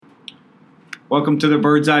Welcome to the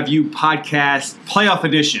Bird's Eye View podcast, playoff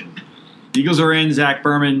edition. The Eagles are in, Zach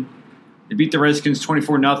Berman. They beat the Redskins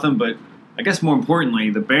 24-0, but I guess more importantly,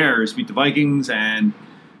 the Bears beat the Vikings, and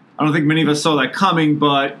I don't think many of us saw that coming,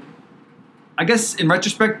 but I guess in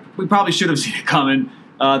retrospect, we probably should have seen it coming.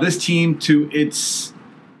 This team, to its,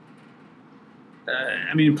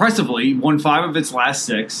 impressively, won 5 of its last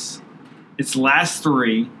 6, its last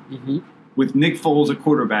 3, with Nick Foles at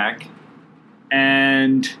quarterback,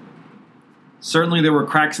 and certainly there were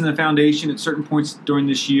cracks in the foundation at certain points during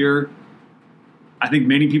this year. I think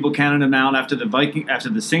many people counted them out after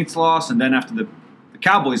the Saints loss, and then after the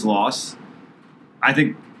Cowboys loss. I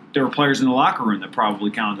think there were players in the locker room that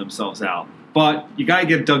probably counted themselves out. But you got to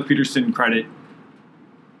give Doug Peterson credit.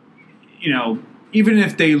 You know, even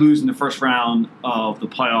if they lose in the first round of the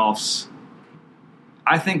playoffs,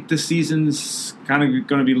 I think this season's kind of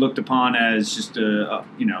going to be looked upon as just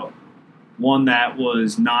one that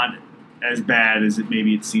was not as bad as it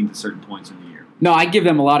seemed at certain points in the year. No, I give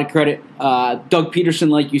them a lot of credit. Doug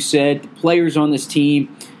Peterson, like you said, the players on this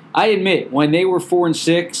team. I admit, when they were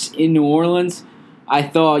 4-6 in New Orleans, I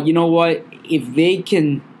thought, you know what? If they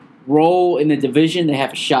can roll in the division, they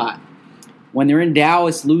have a shot. When they're in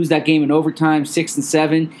Dallas, lose that game in overtime,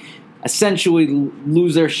 6-7, essentially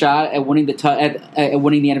lose their shot at winning at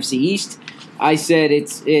winning the NFC East. I said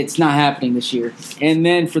it's not happening this year. And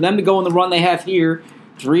then for them to go on the run they have here,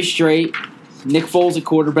 3 straight, Nick Foles at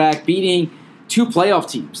quarterback, beating 2 playoff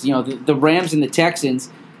teams, the Rams and the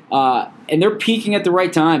Texans, and they're peaking at the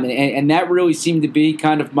right time. And that really seemed to be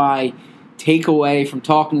kind of my takeaway from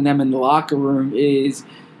talking to them in the locker room is,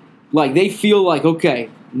 like, they feel like,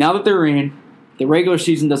 okay, now that they're in, the regular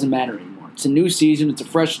season doesn't matter anymore. It's a new season. It's a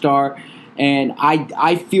fresh start. And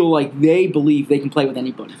I feel like they believe they can play with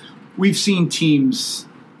anybody. We've seen teams,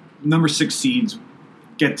 number 6 seeds,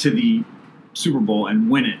 get to the Super Bowl and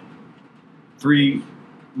win it. 3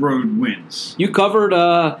 road wins. You covered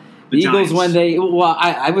the Eagles Giants. when they – well,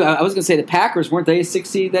 I was going to say the Packers. Weren't they a 6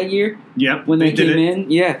 seed that year? Yep. When they came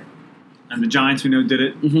in? Yeah. And the Giants, we know, did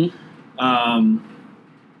it. Mm-hmm.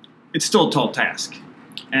 It's still a tall task.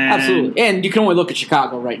 Absolutely. And you can only look at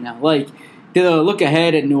Chicago right now. Like, to look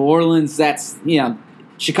ahead at New Orleans, that's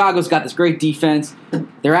 – Chicago's got this great defense.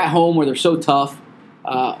 They're at home where they're so tough.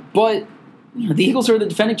 But the Eagles are the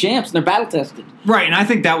defending champs, and they're battle-tested. Right, and I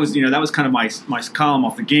think that was kind of my column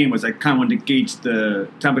off the game was I kind of wanted to gauge the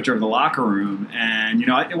temperature of the locker room. And,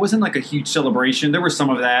 it wasn't like a huge celebration. There was some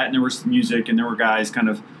of that, and there was music, and there were guys kind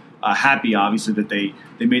of happy, obviously, that they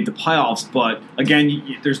made the playoffs. But,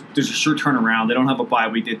 again, there's a short turnaround. They don't have a bye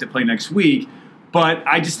week. They have to play next week. But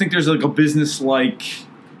I just think there's like a business-like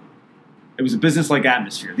 – it was a business-like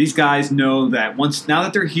atmosphere. These guys know that now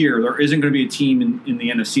that they're here, there isn't going to be a team in the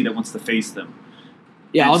NFC that wants to face them.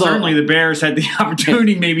 Yeah, certainly the Bears had the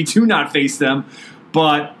opportunity maybe to not face them,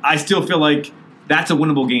 but I still feel like that's a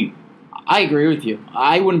winnable game. I agree with you.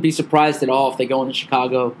 I wouldn't be surprised at all if they go into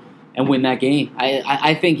Chicago and win that game.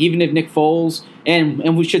 I think even if Nick Foles,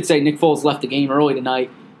 and we should say Nick Foles left the game early tonight,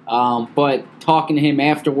 but talking to him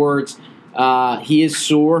afterwards, he is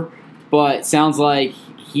sore, but it sounds like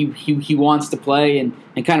he wants to play, and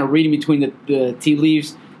kind of reading between the tea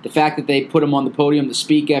leaves, the fact that they put him on the podium to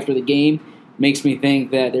speak after the game makes me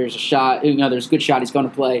think that there's a shot. There's a good shot he's going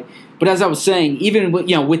to play. But as I was saying, even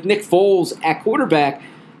with Nick Foles at quarterback,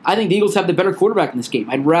 I think the Eagles have the better quarterback in this game.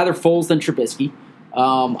 I'd rather Foles than Trubisky.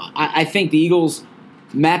 I think the Eagles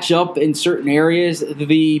match up in certain areas.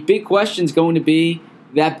 The big question is going to be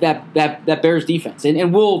that Bears defense,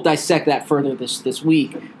 and we'll dissect that further this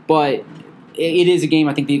week. But it is a game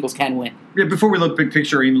I think the Eagles can win. Yeah, before we look big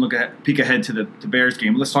picture or even peek ahead to the Bears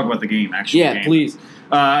game, let's talk about the game, actually. Yeah, please.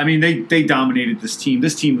 They dominated this team.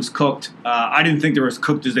 This team was cooked. I didn't think they were as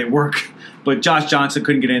cooked as they were, but Josh Johnson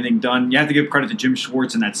couldn't get anything done. You have to give credit to Jim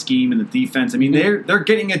Schwartz and that scheme and the defense. I mean, they're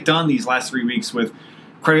getting it done these last 3 weeks with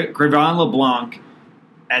Cre'Von LeBlanc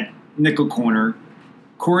at nickel corner,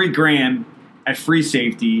 Corey Graham at free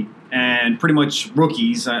safety, and pretty much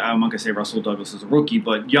rookies. I'm not going to say Russell Douglas is a rookie,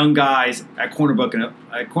 but young guys at cornerback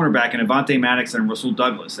and Avonte Maddox and Russell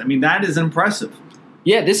Douglas. I mean, that is impressive.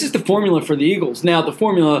 Yeah, this is the formula for the Eagles. Now, the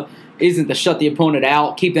formula isn't to shut the opponent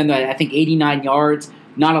out, keep them to, I think, 89 yards,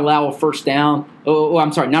 not allow a first down.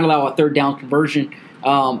 Not allow a third down conversion.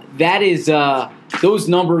 That is, those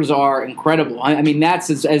numbers are incredible. I mean, that's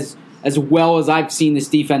as well as I've seen this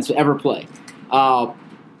defense ever play.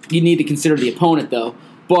 You need to consider the opponent, though.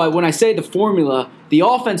 But when I say the formula, the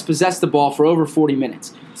offense possessed the ball for over 40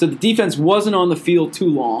 minutes. So the defense wasn't on the field too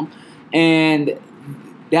long, and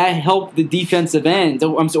that helped the defensive end,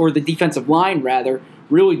 or the defensive line, rather,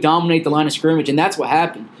 really dominate the line of scrimmage, and that's what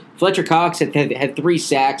happened. Fletcher Cox had 3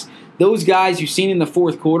 sacks. those guys you've seen in the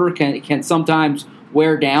fourth quarter can sometimes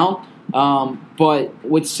wear down. But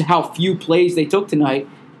with how few plays they took tonight,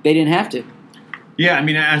 they didn't have to. Yeah, I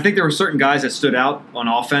mean, I think there were certain guys that stood out on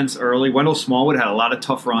offense early. Wendell Smallwood had a lot of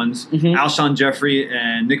tough runs. Mm-hmm. Alshon Jeffrey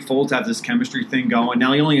and Nick Foles have this chemistry thing going.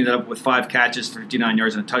 Now, he only ended up with 5 catches for 59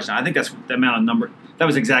 yards and a touchdown. I think that's the amount of number. That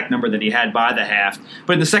was the exact number that he had by the half.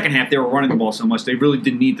 But in the second half, they were running the ball so much, they really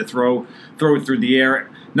didn't need to throw it through the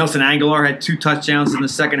air. Nelson Aguilar had 2 touchdowns in the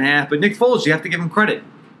second half. But Nick Foles, you have to give him credit.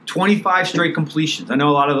 25 straight completions. I know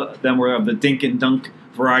a lot of them were of the dink and dunk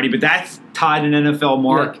variety, but that's tied an NFL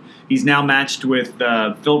mark. Yeah. He's now matched with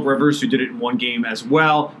Philip Rivers, who did it in 1 game as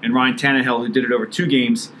well, and Ryan Tannehill, who did it over 2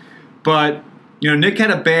 games. But, Nick had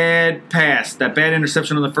a bad pass, that bad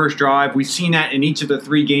interception on the first drive. We've seen that in each of the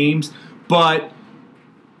 3 games. But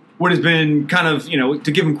what has been kind of,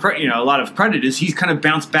 to give him credit, a lot of credit is he's kind of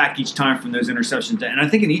bounced back each time from those interceptions. And I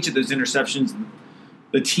think in each of those interceptions,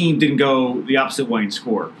 the team didn't go the opposite way and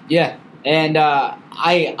score. Yeah, and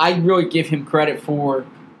I really give him credit for,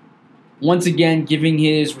 once again, giving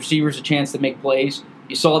his receivers a chance to make plays.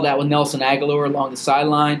 You saw that with Nelson Aguilar along the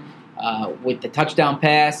sideline with the touchdown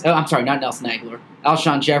pass. Oh, I'm sorry, not Nelson Aguilar.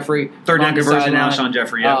 Alshon Jeffrey. Third down conversion, Alshon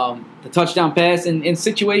Jeffrey, yeah. The touchdown pass in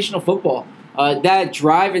situational football. That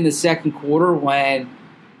drive in the second quarter when,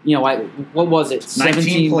 what was it?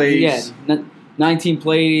 19 plays. Yeah, 19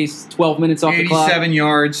 plays, 12 minutes off the clock. 87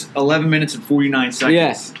 yards, 11 minutes and 49 seconds.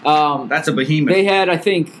 Yes. That's a behemoth. They had, I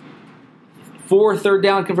think, 4 third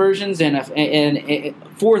down conversions and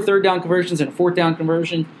 4 third down conversions and a 4th down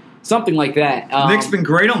conversion, something like that. Nick's been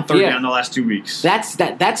great on third down the last 2 weeks. That's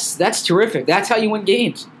terrific. That's how you win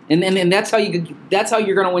games, and that's how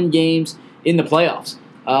you're going to win games in the playoffs.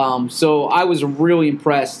 So I was really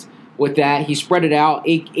impressed with that. He spread it out.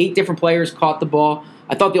 8 different players caught the ball.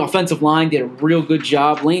 I thought the offensive line did a real good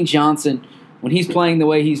job. Lane Johnson, when he's playing the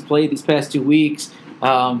way he's played these past 2 weeks,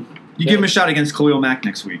 you give him a shot against Khalil Mack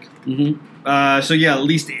next week. Mm-hmm. At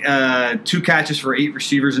least 2 catches for 8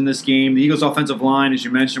 receivers in this game. The Eagles' offensive line, as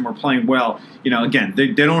you mentioned, were playing well. Again, they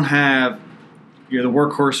don't have the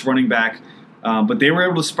workhorse running back, but they were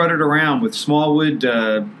able to spread it around with Smallwood,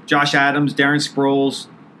 Josh Adams, Darren Sproles.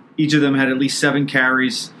 Each of them had at least 7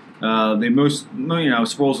 carries.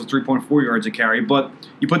 Sproles with 3.4 yards a carry, but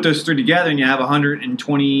you put those 3 together and you have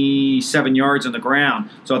 127 yards on the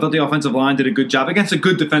ground. So I thought the offensive line did a good job against a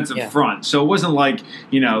good defensive front. So it wasn't like,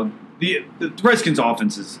 the Redskins'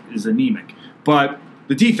 offense is anemic, but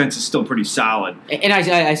the defense is still pretty solid. And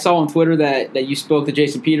I saw on Twitter that you spoke to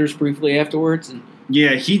Jason Peters briefly afterwards. And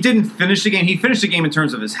yeah, he didn't finish the game. He finished the game in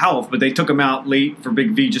terms of his health, but they took him out late for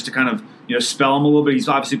Big V just to kind of spell him a little bit. He's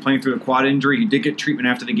obviously playing through a quad injury. He did get treatment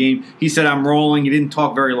after the game. He said, "I'm rolling." He didn't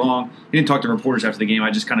talk very long. He didn't talk to reporters after the game.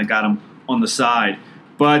 I just kind of got him on the side.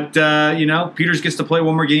 But, Peters gets to play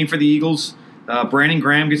 1 more game for the Eagles. Brandon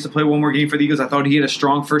Graham gets to play 1 more game for the Eagles. I thought he had a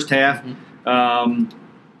strong first half. Mm-hmm.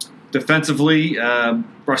 Defensively,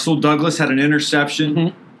 Russell Douglas had an interception.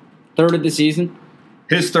 Mm-hmm. 3rd of the season.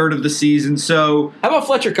 His 3rd of the season. So how about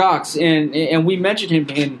Fletcher Cox? And we mentioned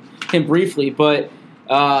him briefly, but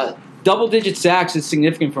double-digit sacks is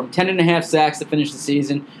significant for him. 10.5 sacks to finish the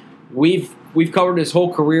season. We've covered his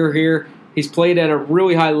whole career here. He's played at a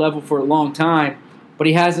really high level for a long time, but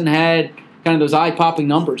he hasn't had kind of those eye-popping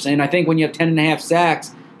numbers. And I think when you have 10.5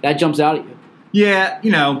 sacks, that jumps out at you. Yeah,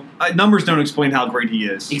 numbers don't explain how great he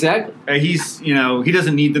is. Exactly. He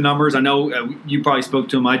doesn't need the numbers. I know you probably spoke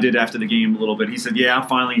to him. I did after the game a little bit. He said, "Yeah, I'm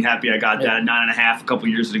finally happy I got that at 9.5 a couple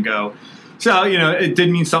years ago." So, it did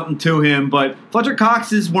mean something to him. But Fletcher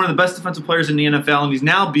Cox is one of the best defensive players in the NFL, and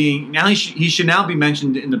he should now be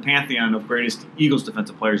mentioned in the pantheon of greatest Eagles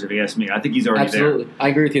defensive players, if you ask me. I think he's already there. Absolutely. I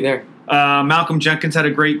agree with you there. Malcolm Jenkins had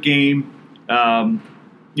a great game.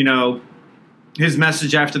 His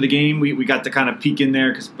message after the game, we got to kind of peek in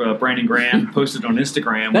there because Brandon Graham posted on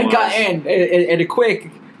Instagram. And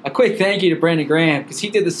a quick thank you to Brandon Graham because he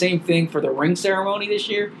did the same thing for the ring ceremony this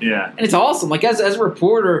year. Yeah, and it's awesome. Like as a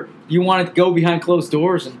reporter, you want to go behind closed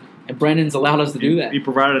doors, and Brandon's allowed us to do that. He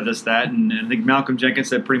provided us that, and I think Malcolm Jenkins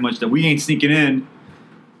said pretty much that we ain't sneaking in.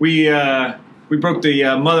 We broke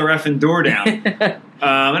the mother effing door down, and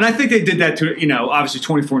I think they did that to obviously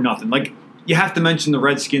 24-0. Like you have to mention the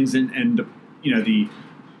Redskins and the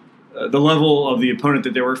level of the opponent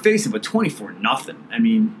that they were facing, but 24-0. I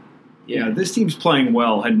mean, this team's playing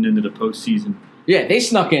well heading into the postseason. Yeah, they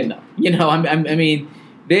snuck in though. I mean,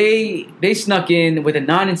 they snuck in with a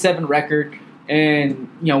 9-7 record, and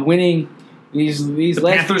winning these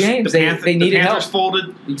last few games. They needed help. The Panthers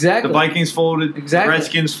folded. Exactly. The Vikings folded. Exactly. The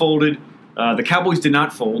Redskins folded. The Cowboys did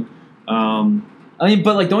not fold.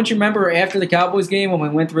 But don't you remember after the Cowboys game when we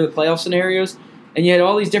went through the playoff scenarios? and you had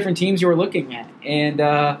all these different teams you were looking at, and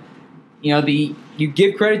you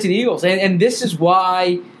give credit to the Eagles, and this is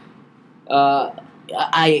why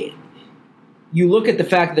you look at the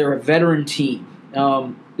fact that they're a veteran team.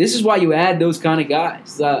 This is why you add those kind of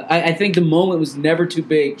guys. I think the moment was never too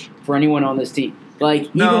big for anyone on this team.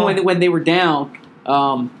 Even when they were down,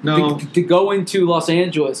 to go into Los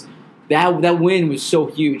Angeles, that win was so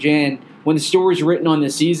huge. And when the story's written on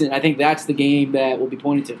this season, I think that's the game that we'll be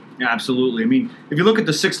pointing to. Yeah, absolutely. I mean, if you look at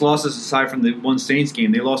the 6 losses aside from the one Saints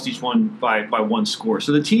game, they lost each one by 1 score.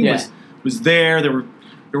 So the team was there. There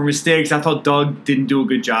were mistakes. I thought Doug didn't do a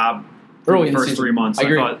good job for the first 3 months. I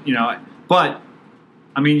agree. But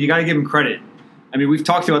I mean, you got to give him credit. I mean, we've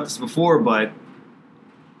talked about this before, but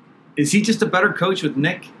is he just a better coach with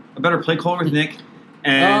Nick, a better play caller with Nick,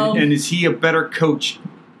 and is he a better coach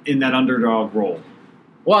in that underdog role?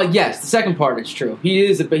 Well, yes, the second part is true. He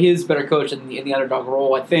is a better coach in the underdog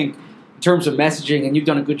role. I think in terms of messaging, and you've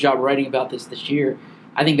done a good job writing about this year,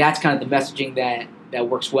 I think that's kind of the messaging that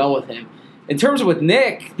works well with him. In terms of with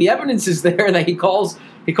Nick, the evidence is there that he calls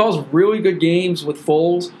really good games with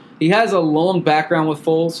Foles. He has a long background with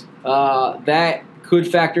Foles. That could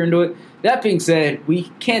factor into it. That being said, we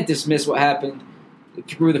can't dismiss what happened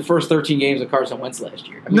through the first 13 games of Carson Wentz last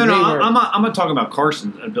year. I'm not talking about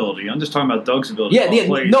Carson's ability. I'm just talking about Doug's ability.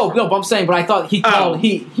 But I'm saying, but I thought he called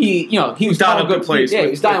he was dialing good plays. Yeah,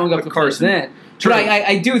 he was dialing up the Carson then. True. But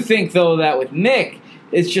I do think though that with Nick,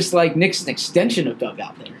 it's just like Nick's an extension of Doug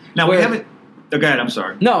out there. Now we haven't. Oh, go ahead. I'm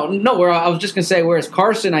sorry. No. Where I was just gonna say, whereas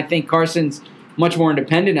Carson, I think Carson's much more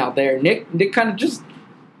independent out there. Nick kind of just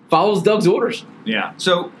follows Doug's orders. Yeah.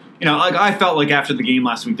 So I felt like after the game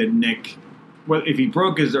last week that Nick, if he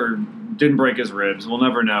broke his or didn't break his ribs, we'll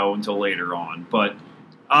never know until later on. But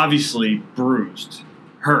obviously bruised,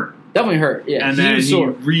 hurt. Definitely hurt, yeah. And then he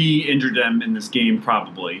re-injured them in this game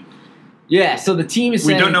probably. Yeah, so the team is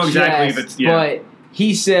saying we don't know exactly if it's but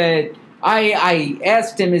he said, I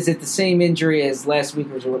asked him, is it the same injury as last week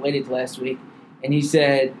or is it related to last week? And he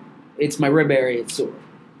said, it's my rib area, it's sore.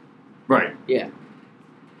 Right. Yeah.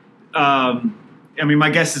 I mean, my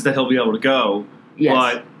guess is that he'll be able to go.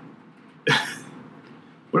 Yes. But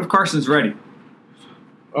what if Carson's ready?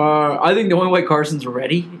 I think the only way Carson's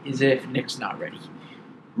ready is if Nick's not ready.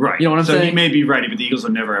 Right. You know what I'm saying? So he may be ready, but the Eagles are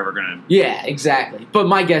never ever going to. Yeah, exactly. But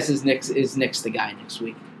my guess is Nick's the guy next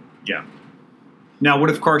week. Yeah. Now, what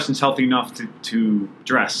if Carson's healthy enough to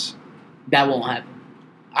dress? That won't happen.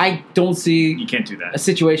 I don't see. You can't do that. A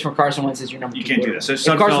situation where Carson Wentz is your number 2. You can't do that. So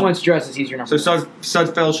if Carson Wentz dresses, he's your number 2. So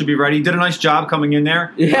Sudfeld should be ready. He did a nice job coming in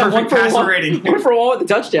there. Yeah, perfect passer rating. 1 for 1 with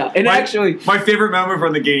the touchdown. And my favorite moment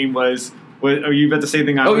from the game was. Are you about to say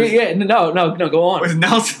anything? No, go on. When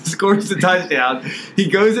Nelson scores the touchdown, he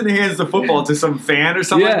goes and hands the football to some fan or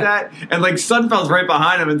something like that, and Sudfeld's right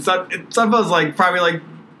behind him, and Sudfeld's probably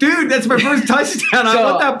dude, that's my first touchdown. I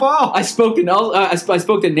want that ball. I spoke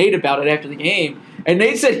to Nate about it after the game, and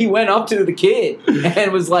Nate said he went up to the kid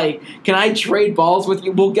and was like, "Can I trade balls with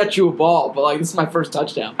you? We'll get you a ball, but this is my first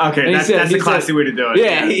touchdown." Okay, that's a classy way to do it.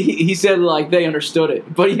 Yeah, he said they understood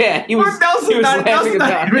it, but yeah, he was laughing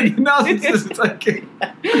about it. Nelson's just trying to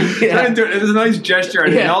do it. It was a nice gesture out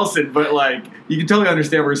of Nelson, but you can totally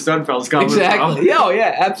understand where Sudfeld's coming from. Exactly.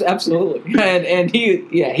 Yeah, absolutely. And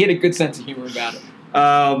he had a good sense of humor about it.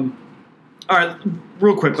 All right,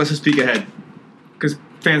 real quick, let's just peek ahead because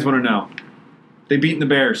fans want to know. They beaten the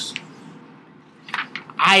Bears.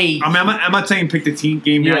 I'm not saying pick the team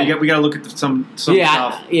game now. We got to look at some stuff.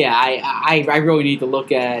 Yeah, I really need to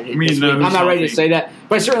look at it. I'm not ready to say that,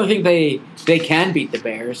 but I certainly think they can beat the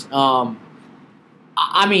Bears. I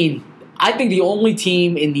think the only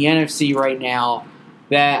team in the NFC right now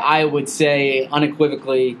that I would say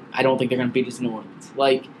unequivocally, I don't think they're going to beat is New Orleans.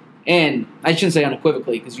 And I shouldn't say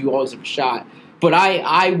unequivocally because you always have a shot, but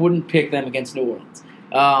I wouldn't pick them against New Orleans.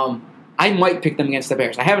 I might pick them against the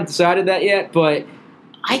Bears. I haven't decided that yet,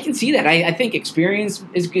 I can see that. I think experience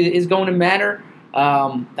is going to matter.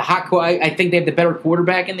 I think they have the better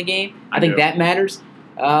quarterback in the game. I think that matters.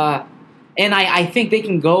 And I think they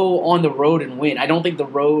can go on the road and win. I don't think the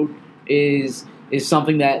road is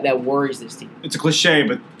something that worries this team. It's a cliche,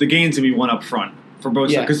 but the game's going to be one up front for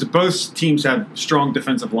both sides because both teams have strong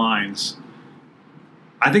defensive lines.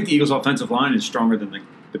 I think the Eagles' offensive line is stronger than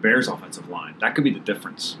the Bears' offensive line. That could be the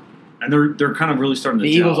difference. And they're kind of really starting to The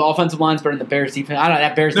Eagles' offensive line is better than the Bears' defense. I don't know,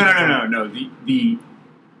 that Bears defense. No. The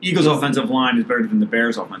Eagles' offensive line is better than the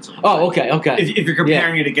Bears' offensive line. Oh, okay. If you're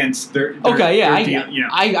comparing it against their I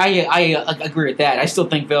agree with that. I still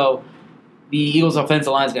think, though, the Eagles'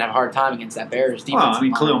 offensive line is going to have a hard time against that Bears defense.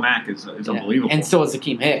 Well, Khalil Mack is unbelievable. And so is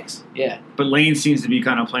Akeem Hicks. Yeah. But Lane seems to be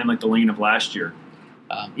kind of playing like the Lane of last year.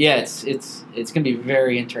 Yeah, it's going to be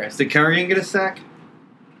very interesting. Did Kerrigan get a sack?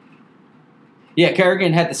 Yeah,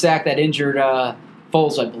 Kerrigan had the sack that injured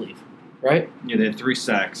Foles, I believe, right? Yeah, they had 3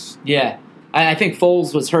 sacks. Yeah. I think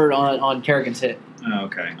Foles was hurt on Kerrigan's hit. Oh,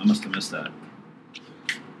 okay. I must have missed that.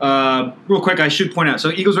 Real quick, I should point out.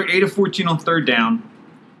 So Eagles are 8 of 14 on third down.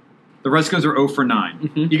 The Redskins are 0 for 9.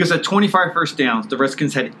 Mm-hmm. Eagles had 25 first downs. The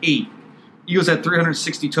Redskins had 8. Eagles had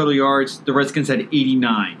 360 total yards. The Redskins had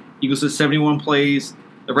 89. Eagles had 71 plays.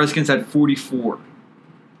 The Redskins had 44.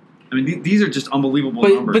 I mean, these are just unbelievable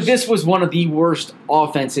numbers. But this was one of the worst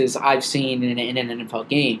offenses I've seen in an NFL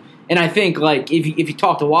game. And I think, like, if you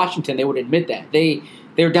talk to Washington, they would admit that. They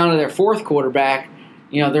were down to their 4th quarterback.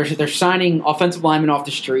 You know, they're signing offensive linemen off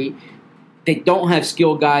the street. They don't have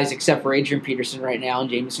skilled guys except for Adrian Peterson right now and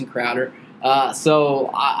Jamison Crowder. This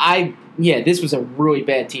was a really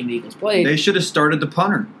bad team the Eagles played. They should have started the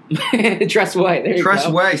punter. Tress Way. There you Tress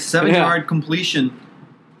go. Way, 7-yard completion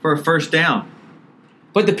for a first down.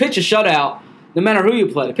 But the pitch a shutout, no matter who you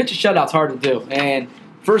play, the pitch a shutout's hard to do. And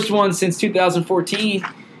first one since 2014.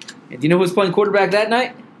 And do you know who was playing quarterback that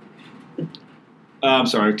night? I'm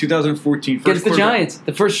sorry, 2014. Against the Giants.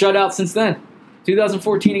 The first shutout since then.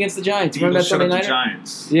 2014 against the Giants. Remember that Sunday night? The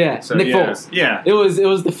Giants. Yeah, so, Nick Foles. Yeah. It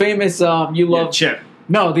was the famous Chip.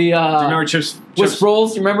 No, the do you remember Chip's with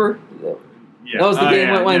Sproles, you remember? Yeah. That was the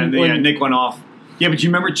game when Nick went off. Yeah, but you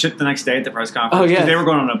remember Chip the next day at the press conference? Oh, yeah. They were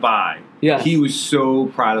going on a bye. Yeah. He was so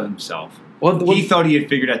proud of himself. He thought he had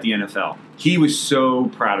figured out the NFL. He was so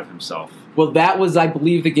proud of himself. Well, that was, I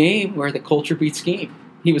believe, the game where the culture beat scheme.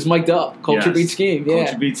 He was mic'd up. Culture beats scheme. Yeah.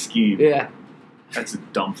 Culture beats scheme. Yeah. That's a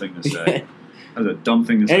dumb thing to say. That was a dumb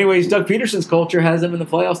thing to say. Anyways, Doug Peterson's culture has them in the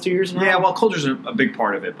playoffs 2 years in a row. Yeah, well, culture's a big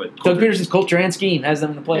part of it. But Doug Peterson's culture and scheme has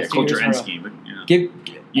them in the playoffs 2 years in a row. Culture and scheme. But,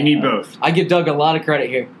 you need both. I give Doug a lot of credit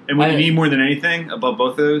here. And what you need more than anything above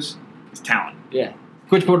both of those is talent. Yeah.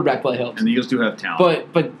 Quick quarterback play helps. And the Eagles do have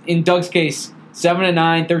talent. But in Doug's case,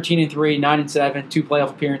 7-9, 13-3, 9-7, 2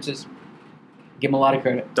 playoff appearances. Give him a lot of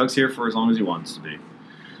credit. Doug's here for as long as he wants to be.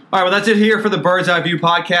 All right, well, that's it here for the Bird's Eye View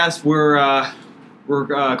podcast.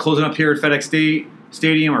 We're closing up here at FedEx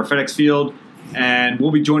Stadium or FedEx Field, and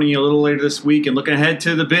we'll be joining you a little later this week and looking ahead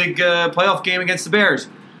to the big playoff game against the Bears.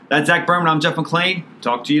 That's Zach Berman. I'm Jeff McClain.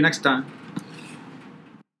 Talk to you next time.